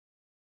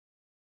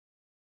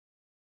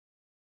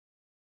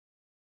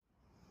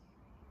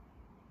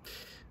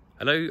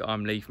Hello,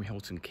 I'm Lee from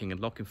Hilton King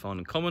and Lock in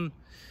Farnham Common.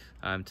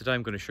 Today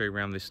I'm going to show you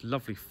around this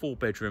lovely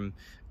 4-bedroom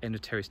end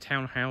of terrace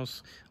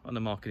townhouse on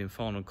the market in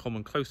Farnham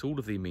Common, close to all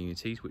of the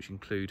amenities, which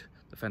include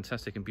the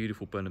fantastic and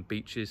beautiful Burnham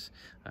beaches,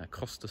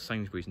 Costa,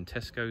 Sainsbury's and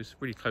Tesco's,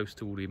 really close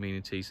to all the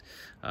amenities.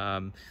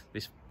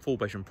 This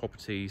 4-bedroom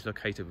property is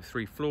located with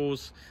 3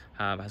 floors,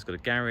 has got a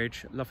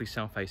garage, lovely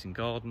south-facing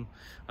garden,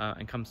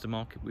 and comes to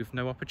market with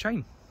no upper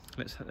chain.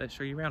 Let's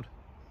show you around.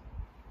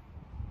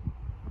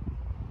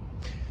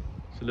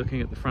 So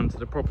looking at the front of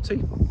the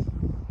property,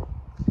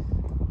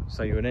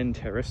 so you're an end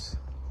terrace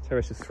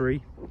of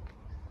 3.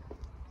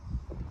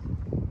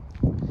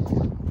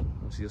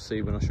 As you'll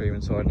see when I show you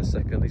inside in a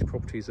second, these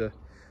properties are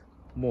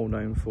more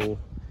known for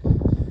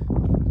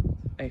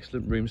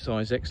excellent room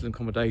size, excellent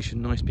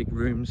accommodation, nice big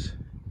rooms.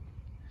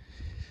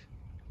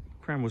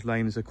 Cranwells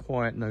Lane is a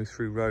quiet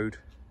no-through road,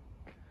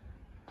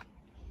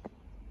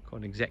 quite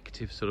an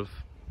executive sort of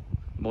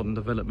modern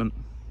development,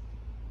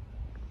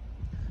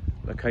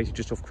 located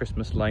just off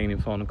Christmas Lane in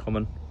Farnham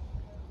Common.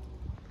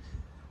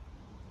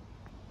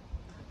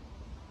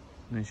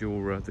 There's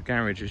your the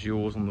garage is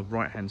yours on the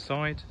right hand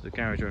side. The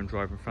garage own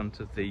drive in front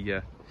of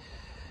the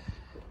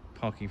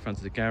parking in front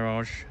of the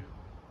garage.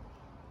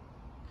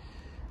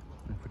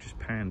 And if we just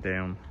pan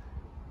down,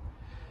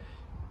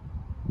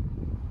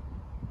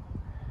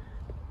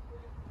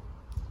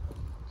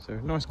 so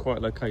nice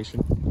quiet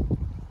location,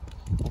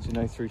 obviously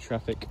no through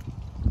traffic.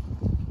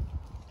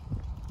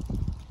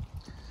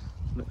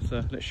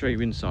 Let's show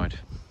you inside.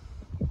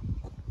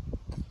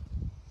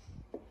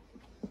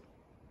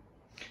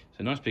 It's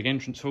a nice big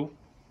entrance hall.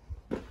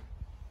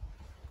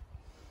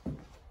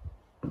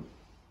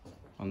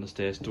 On the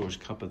stairs, storage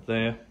cupboard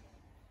there.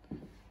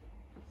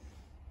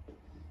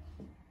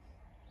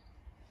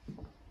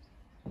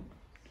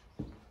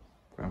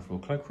 Ground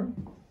floor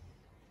cloakroom.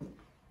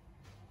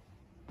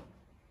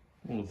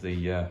 All of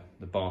the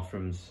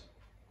bathrooms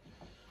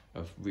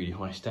of really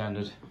high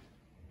standard,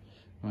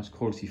 nice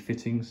quality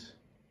fittings.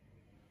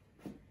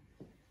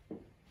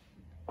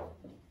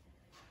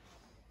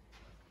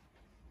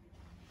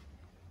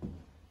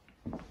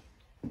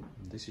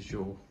 This is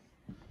your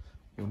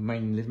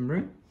main living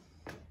room.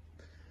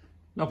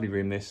 Lovely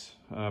room this.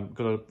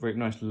 Got a very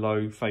nice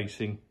low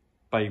facing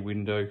bay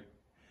window,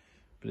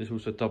 but there's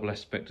also a double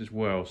aspect as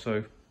well.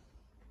 So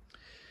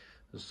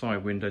the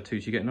side window too,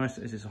 so you get nice,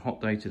 it's a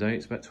hot day today,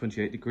 it's about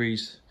 28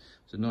 degrees.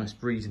 There's a nice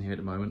breeze in here at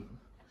the moment,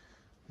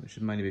 which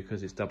is mainly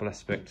because it's double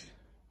aspect.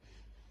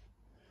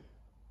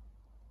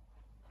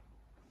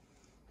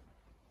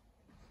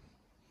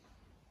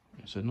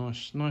 It's a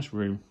nice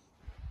room.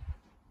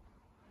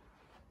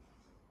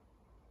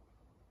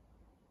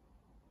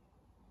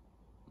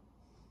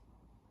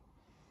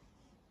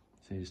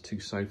 There's 2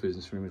 sofas in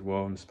this room as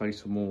well, and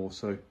space for more,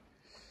 so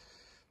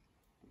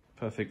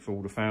perfect for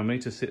all the family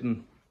to sit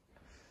and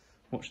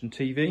watch some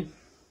TV.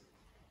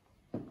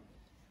 And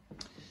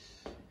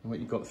what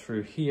you've got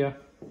through here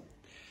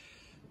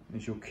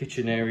is your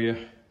kitchen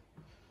area,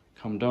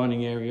 come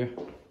dining area.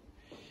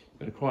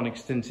 Got quite an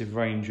extensive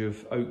range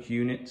of oak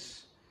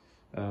units.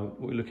 What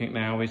we're looking at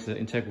now is the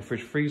integral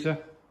fridge freezer.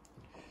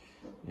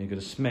 You've got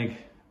a Smeg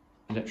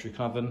electric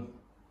oven.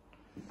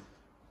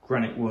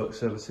 Granite work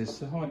surfaces,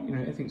 so high,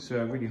 everything's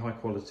really high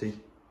quality.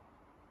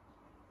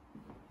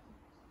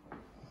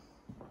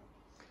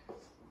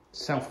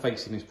 South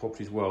facing this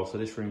property as well, so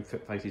this room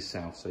faces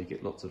south, so you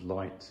get lots of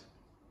light.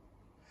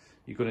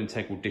 You've got an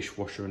integral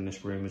dishwasher in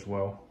this room as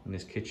well, in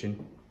this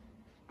kitchen.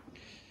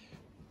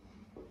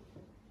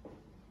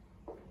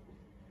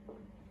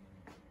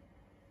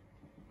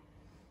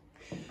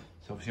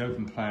 So obviously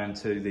open plan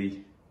to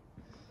the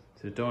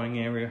dining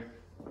area,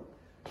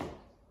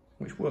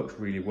 which works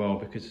really well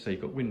because, say,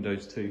 you've got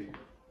windows to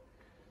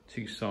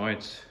 2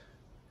 sides,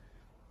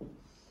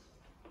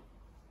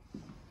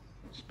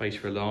 space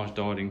for a large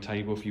dining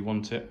table if you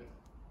want it,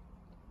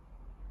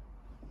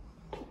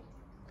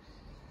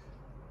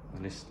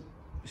 and this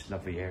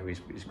lovely area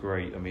is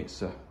great. I mean,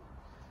 it's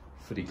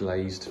fully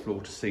glazed,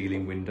 floor to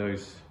ceiling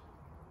windows,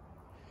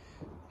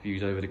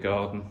 views over the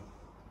garden,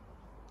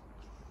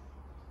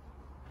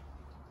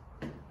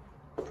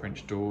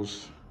 French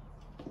doors.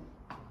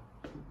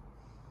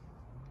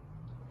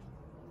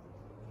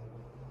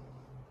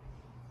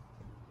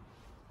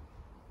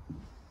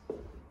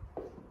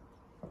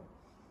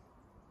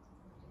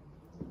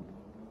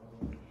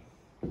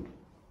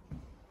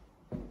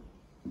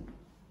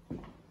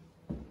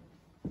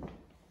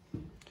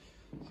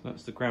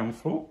 That's the ground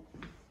floor.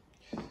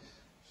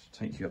 Just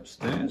take you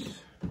upstairs.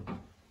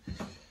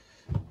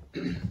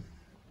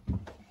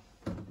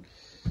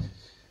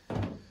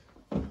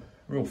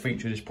 Real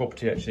feature of this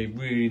property, actually,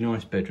 really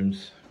nice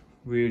bedrooms,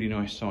 really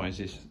nice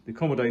sizes. The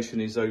accommodation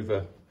is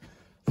over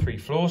 3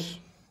 floors.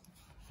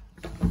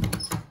 So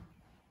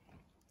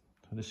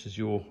this is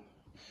your,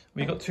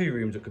 you've got 2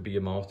 rooms that could be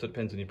your master,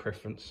 depends on your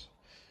preference.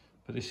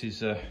 But this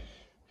is a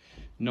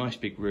nice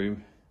big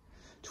room.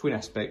 Twin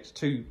aspect,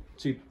 two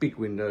big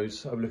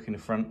windows overlooking the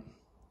front.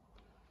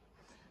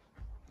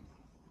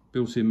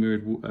 Built-in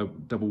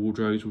mirrored double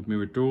wardrobes with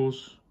mirrored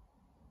doors.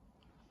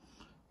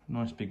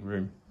 Nice big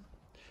room.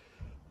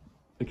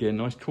 Again,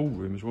 nice cool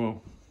room as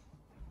well.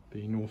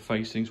 Being north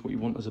facing is what you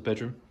want as a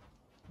bedroom.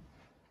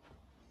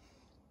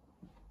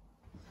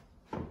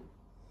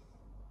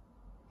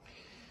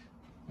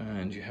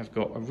 And you have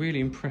got a really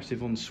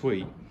impressive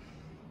ensuite.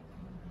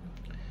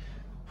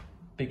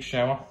 Big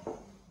shower.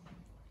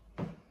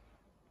 Let's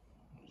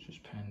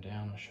just pan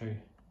down, I'll show you.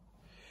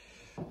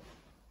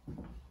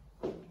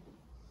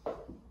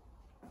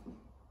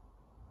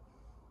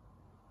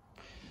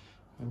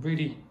 A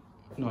really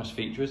nice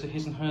feature is the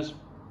his and hers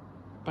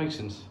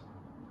basins.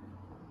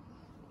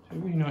 So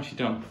really nicely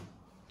done.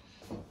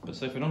 But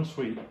so for an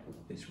ensuite,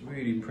 it's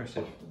really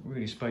impressive,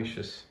 really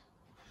spacious.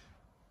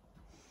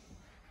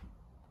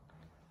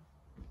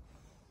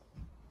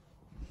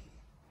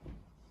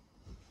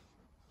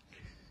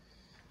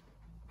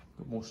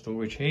 Got more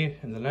storage here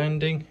in the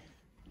landing.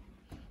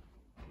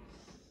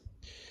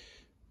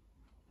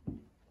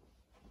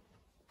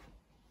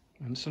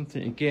 And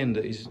something again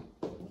that is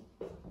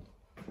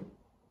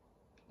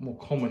more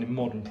common in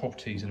modern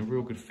properties and a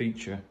real good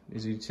feature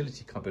is a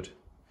utility cupboard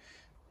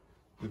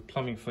with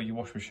plumbing for your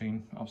wash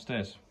machine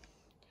upstairs,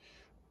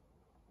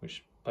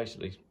 which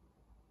basically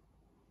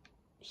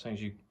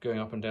saves you going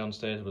up and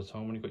downstairs all the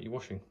time when you've got your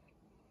washing.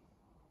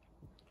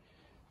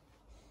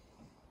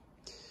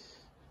 It's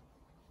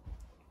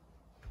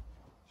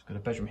got a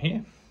bedroom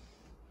here,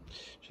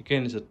 which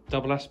again is a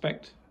double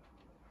aspect.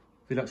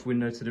 Velux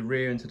window to the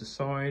rear and to the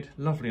side.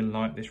 Lovely and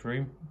light, this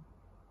room.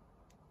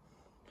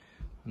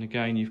 And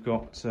again, you've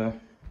got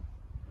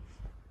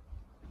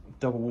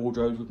double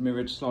wardrobes with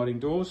mirrored sliding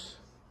doors.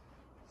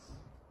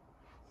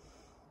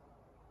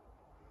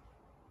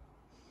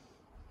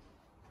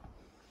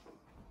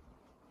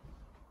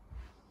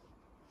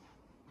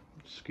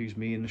 Excuse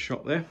me in the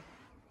shot there.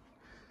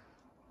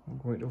 Not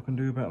quite what I can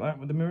do about that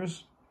with the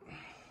mirrors.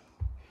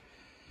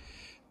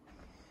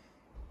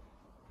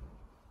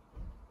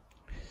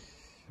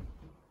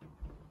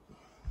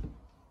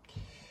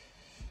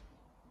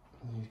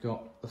 You've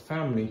got the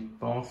family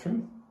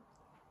bathroom,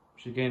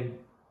 which again,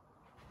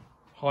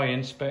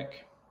 high-end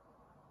spec.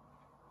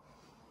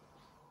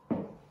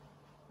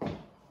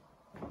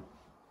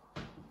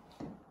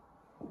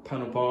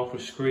 Panel bath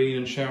with screen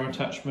and shower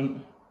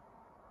attachment.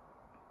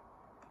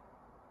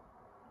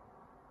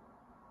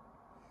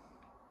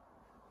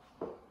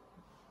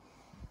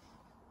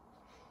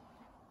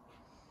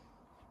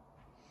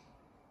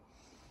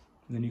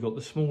 And then you've got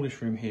the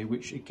smallest room here,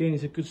 which again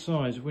is a good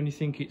size when you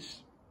think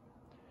it's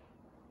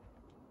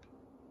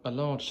a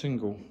large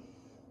single.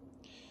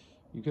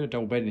 You've got a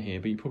double bed in here,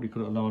 but you probably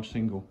call it a large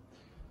single.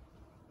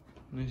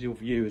 And there's your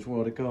view as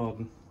well, the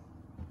garden.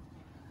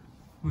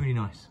 Really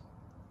nice.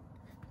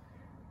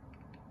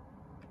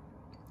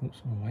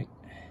 Oops, more weight.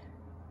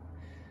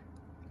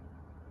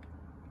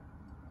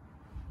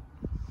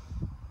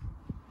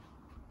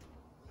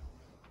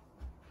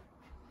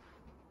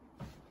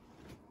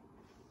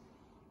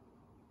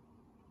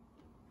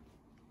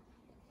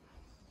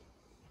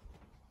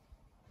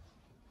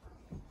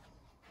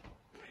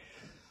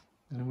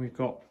 And then we've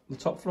got the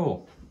top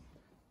floor.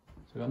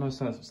 So we've got a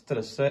set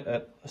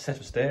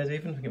of stairs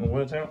even, to get my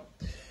words out.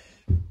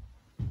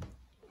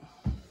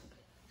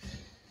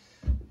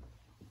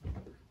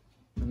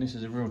 And this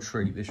is a real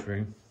treat, this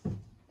room.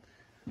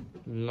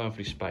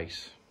 Lovely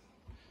space.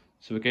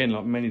 So again,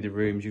 like many of the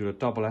rooms, you've got a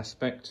double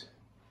aspect.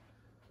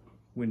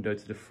 Window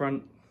to the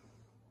front.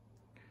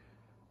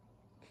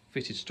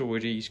 Fitted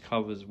storage ease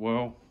covers as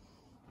well.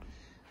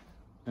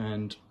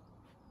 And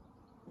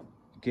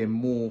again,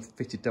 more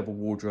fitted double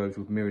wardrobes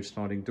with mirrored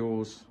sliding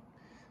doors.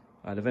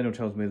 The vendor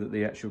tells me that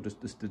the actual,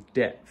 the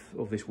depth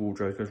of this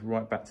wardrobe goes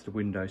right back to the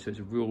window, so it's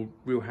a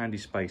real handy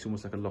space,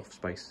 almost like a loft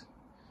space.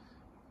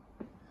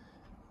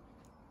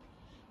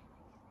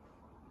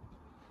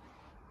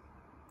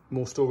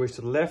 More storage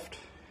to the left.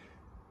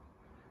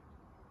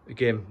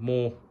 Again,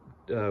 more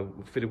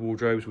fitted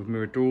wardrobes with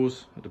mirrored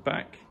doors at the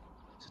back.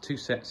 So two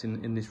sets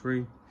in this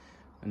room,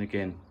 and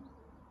again,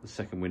 the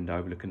second window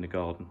overlooking the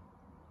garden.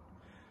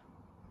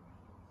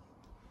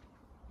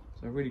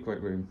 So a really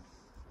great room.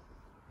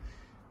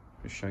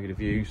 Just show you the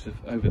views of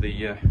over the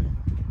to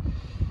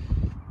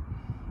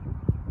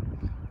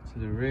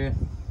the rear.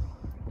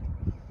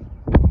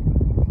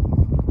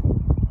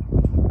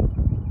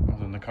 Other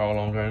than the car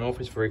alarm going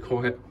off, it's very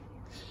quiet.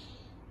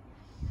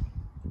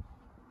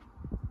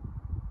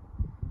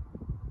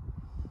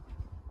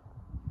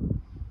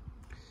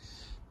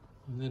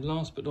 And then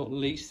last but not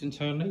least,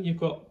 internally, you've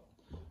got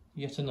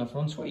yet another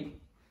ensuite.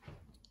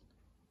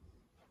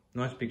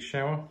 Nice big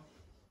shower.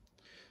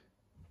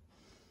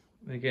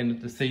 Again,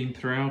 the theme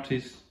throughout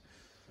is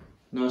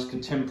nice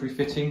contemporary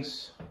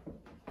fittings,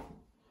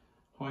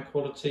 high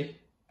quality.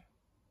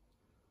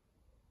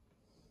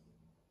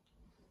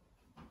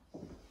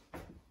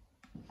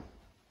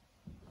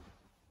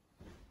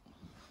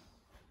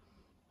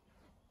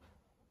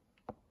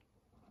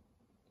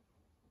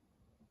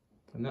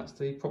 And that's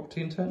the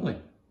property internally.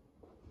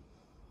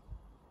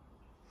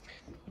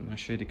 I'm going to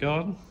show you the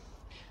garden.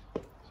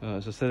 So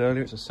as I said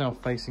earlier, it's a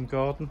south-facing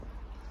garden.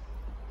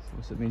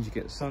 So that means you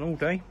get the sun all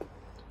day.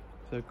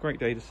 So a great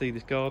day to see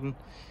this garden.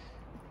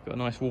 Got a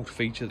nice water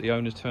feature that the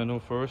owners turned on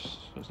for us,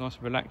 so it's nice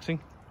and relaxing.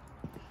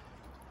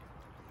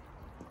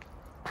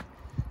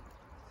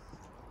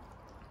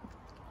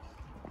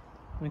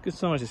 And a good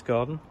size, this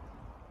garden,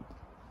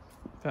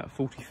 about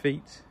 40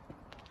 feet.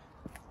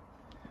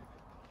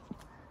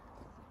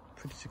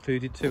 Pretty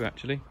secluded too,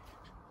 actually.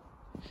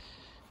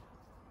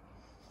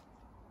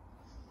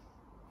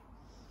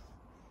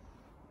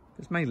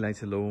 It's mainly laid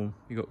to lawn.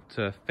 You've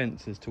got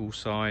fences to all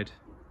sides,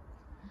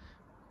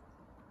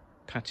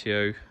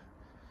 patio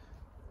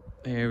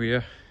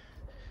area.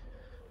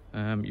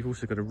 You've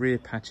also got a rear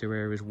patio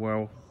area as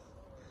well,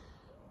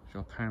 which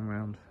I'll pan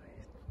around,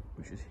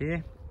 which is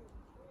here.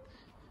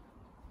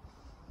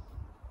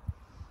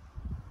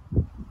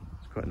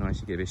 It's quite nice,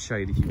 you get a bit of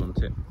shade if you want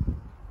it.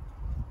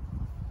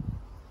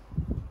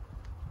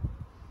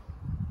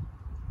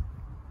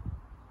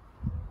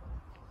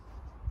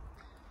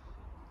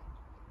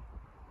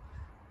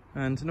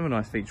 And another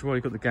nice feature, well,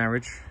 you've got the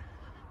garage.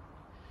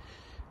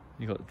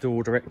 You've got the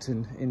door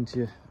directing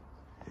into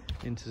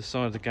the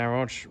side of the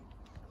garage,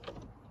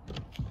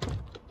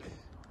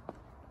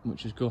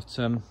 which has got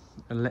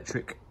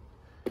electric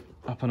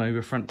up and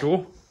over front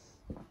door.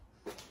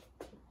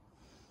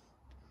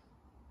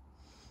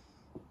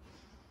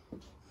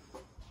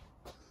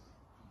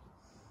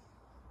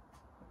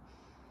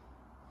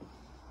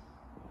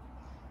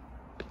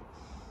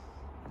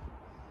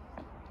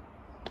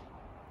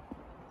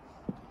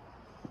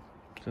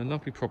 So a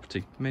lovely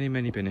property, many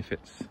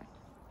benefits.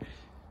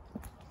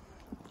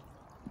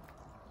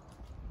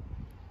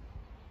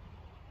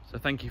 So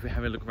thank you for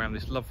having a look around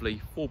this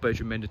lovely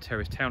 4-bedroom end of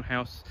terrace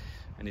townhouse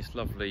and this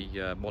lovely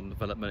modern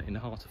development in the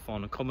heart of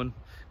Farnham Common,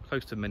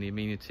 close to many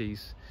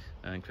amenities,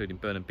 including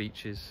Burnham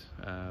beaches,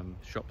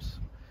 shops,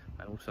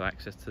 and also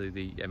access to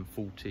the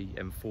M40,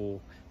 M4,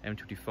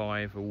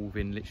 M25, all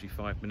within literally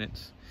 5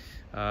 minutes.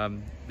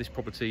 This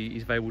property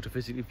is available to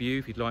physically view.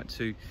 If you'd like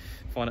to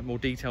find out more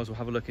details or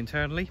have a look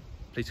internally,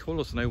 please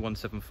call us on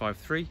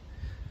 01753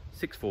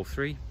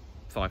 643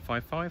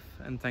 555,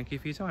 and thank you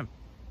for your time.